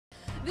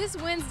This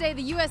Wednesday,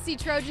 the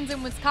USC Trojans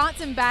and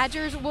Wisconsin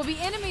Badgers will be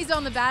enemies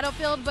on the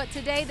battlefield, but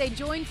today they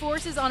join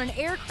forces on an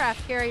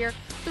aircraft carrier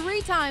 3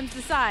 times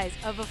the size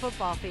of a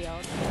football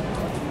field.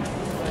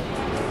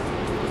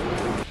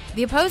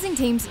 The opposing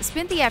teams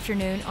spent the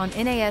afternoon on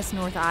NAS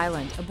North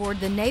Island aboard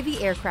the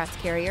Navy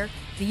aircraft carrier,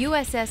 the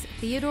USS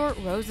Theodore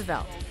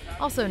Rosevelt,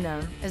 also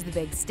known as the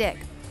Big Stick.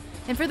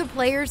 And for the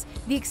players,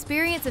 the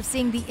experience of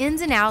seeing the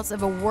ins and outs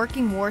of a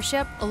working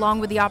warship,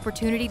 along with the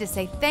opportunity to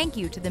say thank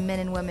you to the men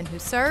and women who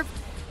served,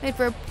 made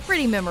for a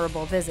pretty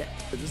memorable visit.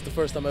 This is the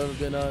first time I've ever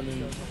been on,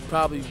 and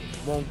probably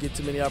won't get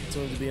too many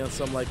opportunities to be on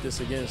something like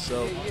this again.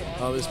 So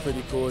it's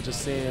pretty cool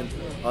just seeing,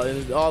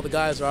 and all the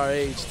guys are our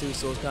age too,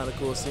 so it's kind of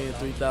cool seeing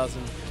 3,000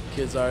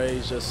 kids our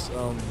age just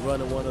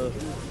running one of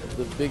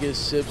the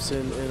biggest ships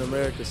in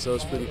America, so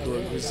it's pretty cool.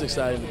 It's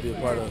exciting to be a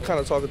part of. Kind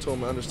of talking to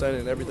them and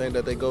understanding everything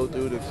that they go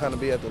through to kind of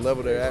be at the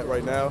level they're at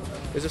right now.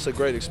 It's just a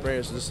great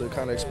experience, just to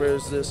kind of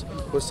experience this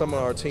with some of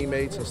our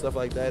teammates and stuff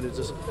like that.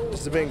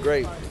 It's been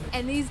great.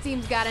 And these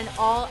teams got an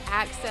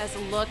all-access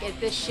look at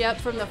this ship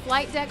from the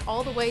flight deck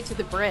all the way to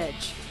the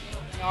bridge.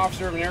 An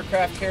officer of an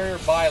aircraft carrier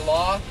by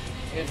law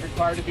is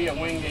required to be a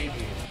winged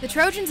aviator. The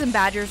Trojans and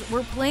Badgers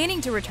were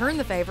planning to return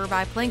the favor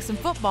by playing some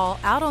football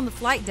out on the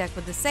flight deck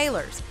with the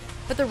sailors,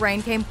 but the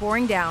rain came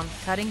pouring down,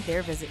 cutting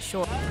their visit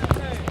short.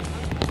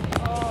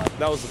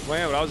 That was the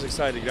plan, but I was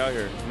excited to get out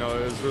here. You know,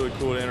 it was really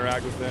cool to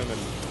interact with them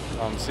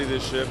and see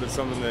this ship. It's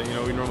something that, you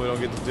know, we normally don't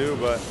get to do,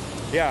 but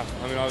yeah,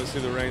 I mean,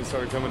 obviously the rain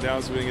started coming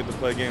down, so we didn't get to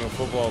play a game of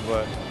football,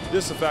 but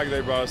just the fact that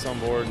they brought us on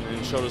board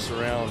and showed us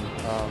around,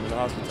 and the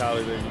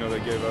hospitality that, you know, they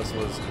gave us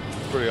was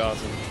pretty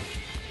awesome.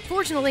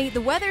 Fortunately,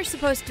 the weather's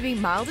supposed to be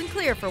mild and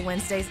clear for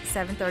Wednesday's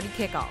 7:30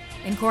 kickoff.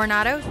 In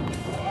Coronado,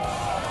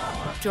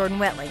 Jordan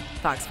Wetley,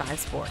 Fox 5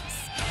 Sports.